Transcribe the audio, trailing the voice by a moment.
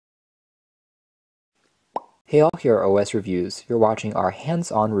Hey all, here are OS Reviews. You're watching our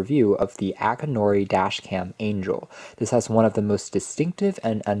hands-on review of the Akenori DashCam Angel. This has one of the most distinctive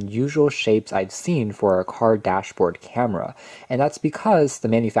and unusual shapes I've seen for a car dashboard camera, and that's because the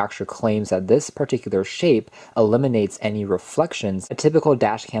manufacturer claims that this particular shape eliminates any reflections. A typical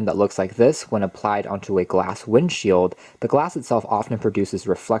dashcam that looks like this, when applied onto a glass windshield, the glass itself often produces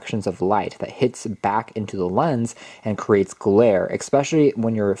reflections of light that hits back into the lens and creates glare, especially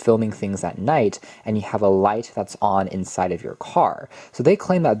when you're filming things at night and you have a light that's on inside of your car. So they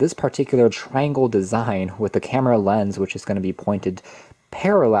claim that this particular triangle design with the camera lens, which is going to be pointed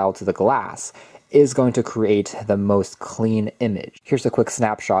parallel to the glass, is going to create the most clean image. Here's a quick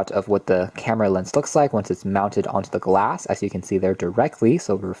snapshot of what the camera lens looks like once it's mounted onto the glass, as you can see there directly,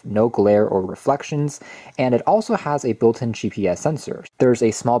 so no glare or reflections, and it also has a built-in GPS sensor. There's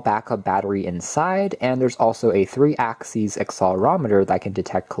a small backup battery inside, and there's also a 3-axis accelerometer that can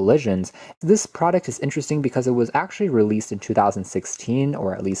detect collisions. This product is interesting because it was actually released in 2016,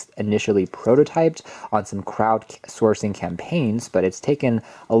 or at least initially prototyped on some crowdsourcing campaigns, but it's taken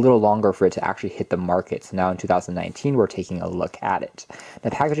a little longer for it to actually hit the market. So now in 2019, we're taking a look at it.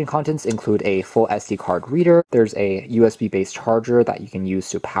 The packaging contents include a full SD card reader. There's a USB-based charger that you can use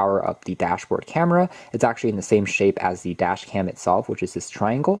to power up the dashboard camera. It's actually in the same shape as the dash cam itself, which is this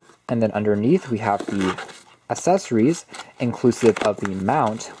triangle. And then underneath, we have the accessories inclusive of the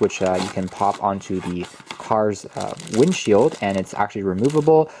mount, which you can pop onto the car's windshield, and it's actually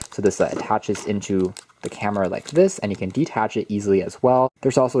removable. So this attaches into the camera like this, and you can detach it easily as well.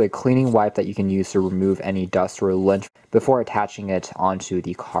 There's also a cleaning wipe that you can use to remove any dust or lint before attaching it onto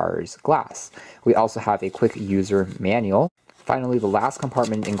the car's glass. We also have a quick user manual. Finally, the last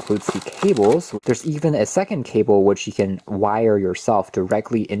compartment includes the cables. There's even a second cable which you can wire yourself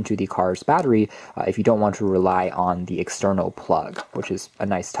directly into the car's battery if you don't want to rely on the external plug, which is a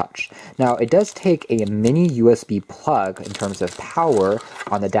nice touch. Now, it does take a mini USB plug in terms of power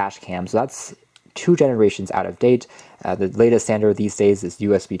on the dash cam, so that's 2 generations out of date. The latest standard these days is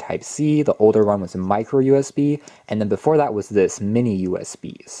USB Type-C. The older one was a micro USB, and then before that was this mini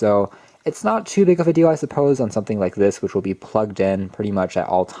USB. So it's not too big of a deal, I suppose, on something like this, which will be plugged in pretty much at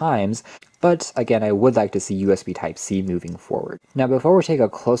all times. But again, I would like to see USB Type-C moving forward. Now, before we take a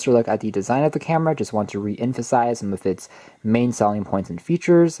closer look at the design of the camera, I just want to re-emphasize some of its main selling points and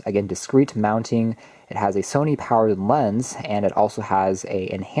features. Again, discrete mounting. It has a Sony-powered lens, and it also has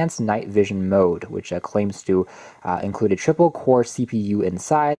a enhanced night vision mode, which claims to include a triple-core CPU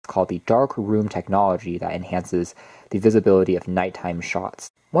inside. It's called the dark room technology that enhances the visibility of nighttime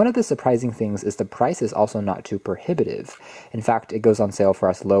shots. One of the surprising things is the price is also not too prohibitive. In fact, it goes on sale for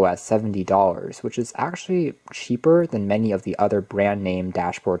as low as $70, which is actually cheaper than many of the other brand name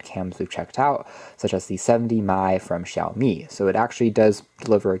dashboard cams we've checked out, such as the 70 from Xiaomi. So it actually does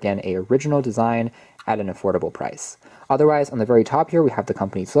deliver, again, an original design at an affordable price. Otherwise, on the very top here, we have the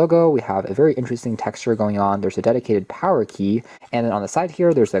company's logo. We have a very interesting texture going on. There's a dedicated power key. And then on the side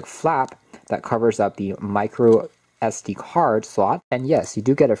here, there's a flap that covers up the micro SD card slot, and yes, you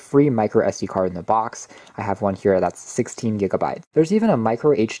do get a free micro SD card in the box. I have one here that's 16 gigabytes. There's even a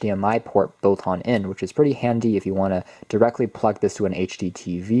micro HDMI port built on in, which is pretty handy if you want to directly plug this to an HD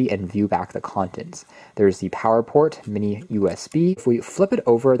TV and view back the contents. There's the power port, mini USB. If we flip it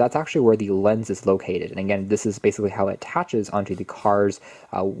over, that's actually where the lens is located. And again, this is basically how it attaches onto the car's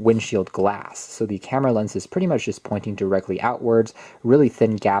windshield glass. So the camera lens is pretty much just pointing directly outwards, really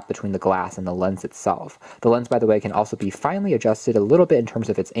thin gap between the glass and the lens itself. The lens, by the way, can also be finely adjusted a little bit in terms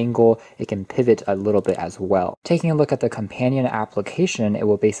of its angle. It can pivot a little bit as well. Taking a look at the companion application, it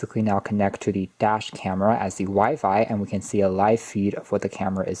will basically now connect to the dash camera as the Wi-Fi, and we can see a live feed of what the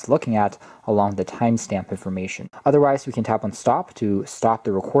camera is looking at along the timestamp information. Otherwise, we can tap on stop to stop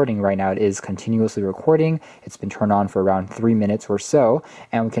the recording. Right now it is continuously recording. It's been turned on for around 3 minutes or so,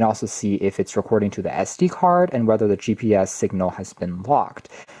 and we can also see if it's recording to the SD card and whether the GPS signal has been locked.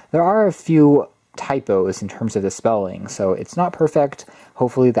 There are a few typos in terms of the spelling, so it's not perfect.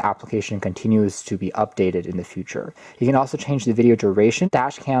 Hopefully the application continues to be updated in the future. You can also change the video duration.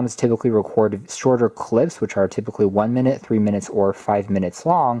 Dash cams typically record shorter clips, which are typically 1 minute, 3 minutes, or 5 minutes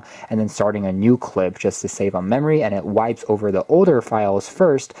long, and then starting a new clip just to save on memory, and it wipes over the older files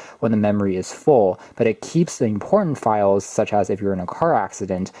first when the memory is full, but it keeps the important files, such as if you're in a car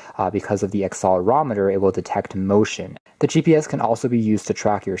accident, because of the accelerometer, it will detect motion. The GPS can also be used to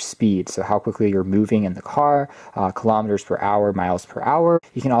track your speed, so how quickly you're moving in the car, kilometers per hour, miles per hour,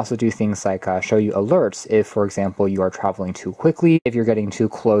 slower. You can also do things like show you alerts if, for example, you are traveling too quickly, if you're getting too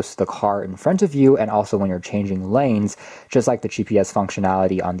close to the car in front of you, and also when you're changing lanes, just like the GPS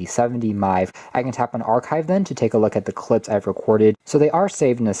functionality on the 70 MIV. I can tap on archive then to take a look at the clips I've recorded. So they are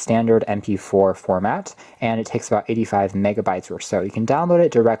saved in a standard MP4 format, and it takes about 85 megabytes or so. You can download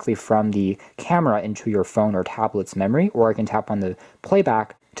it directly from the camera into your phone or tablet's memory, or I can tap on the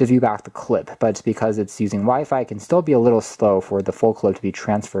playback to view back the clip, but because it's using Wi-Fi, it can still be a little slow for the full clip to be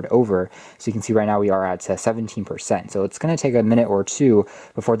transferred over. So you can see right now we are at 17%, so it's going to take a minute or two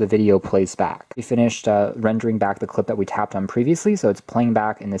before the video plays back. We finished rendering back the clip that we tapped on previously, so it's playing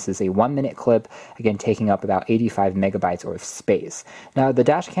back, and this is a 1-minute clip, again taking up about 85 megabytes of space. Now the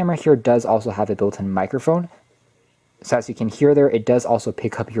dash camera here does also have a built-in microphone. So as you can hear there, it does also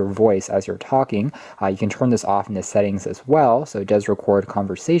pick up your voice as you're talking. You can turn this off in the settings as well, so it does record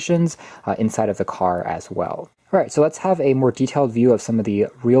conversations inside of the car as well. Alright, so let's have a more detailed view of some of the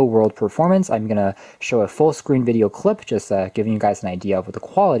real-world performance. I'm going to show a full-screen video clip, just giving you guys an idea of what the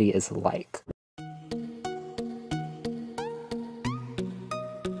quality is like.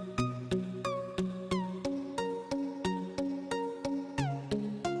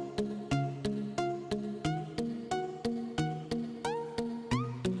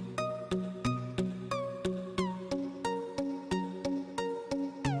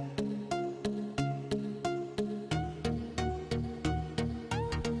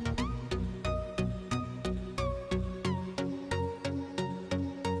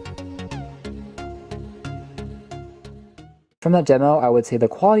 From that demo, I would say the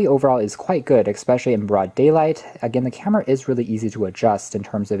quality overall is quite good, especially in broad daylight. Again, the camera is really easy to adjust in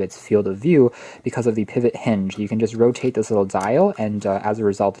terms of its field of view because of the pivot hinge. You can just rotate this little dial and as a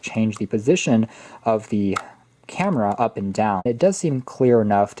result change the position of the camera up and down. It does seem clear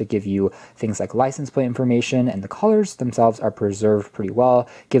enough to give you things like license plate information, and the colors themselves are preserved pretty well,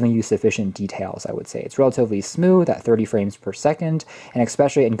 giving you sufficient details, I would say. It's relatively smooth at 30 frames per second, and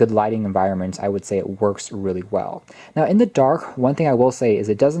especially in good lighting environments, I would say it works really well. Now in the dark, one thing I will say is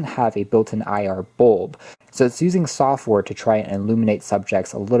it doesn't have a built-in IR bulb. So it's using software to try and illuminate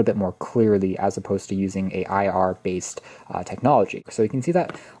subjects a little bit more clearly as opposed to using a IR-based technology. So you can see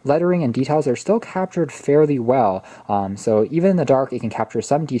that lettering and details are still captured fairly well. So even in the dark, it can capture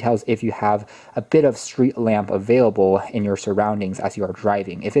some details if you have a bit of street lamp available in your surroundings as you are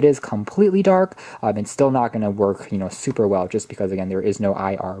driving. If it is completely dark, it's still not going to work, super well, just because again there is no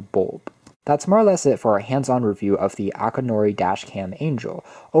IR bulb. That's more or less it for our hands-on review of the Akenori DashCam Angel.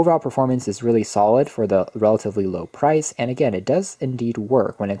 Overall performance is really solid for the relatively low price, and again, it does indeed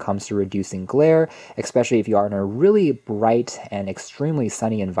work when it comes to reducing glare, especially if you are in a really bright and extremely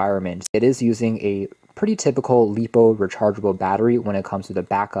sunny environment. It is using a pretty typical LiPo rechargeable battery when it comes to the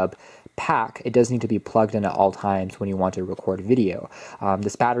backup pack. It does need to be plugged in at all times when you want to record video.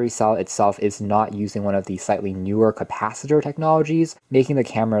 This battery cell itself is not using one of the slightly newer capacitor technologies, making the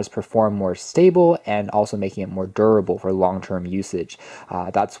cameras perform more stable and also making it more durable for long-term usage.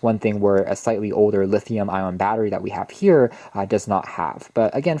 That's one thing where a slightly older lithium-ion battery that we have here does not have.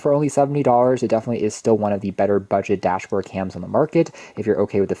 But again, for only $70, it definitely is still one of the better budget dashboard cams on the market. If you're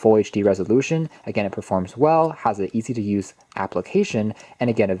okay with the full HD resolution, again, it performs well, has an easy-to-use application, and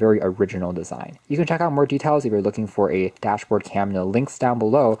again, a very original design. You can check out more details if you're looking for a dashboard cam in the links down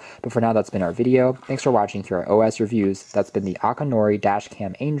below, but for now, that's been our video. Thanks for watching here at OS Reviews. That's been the Akenori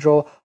DashCam Angel.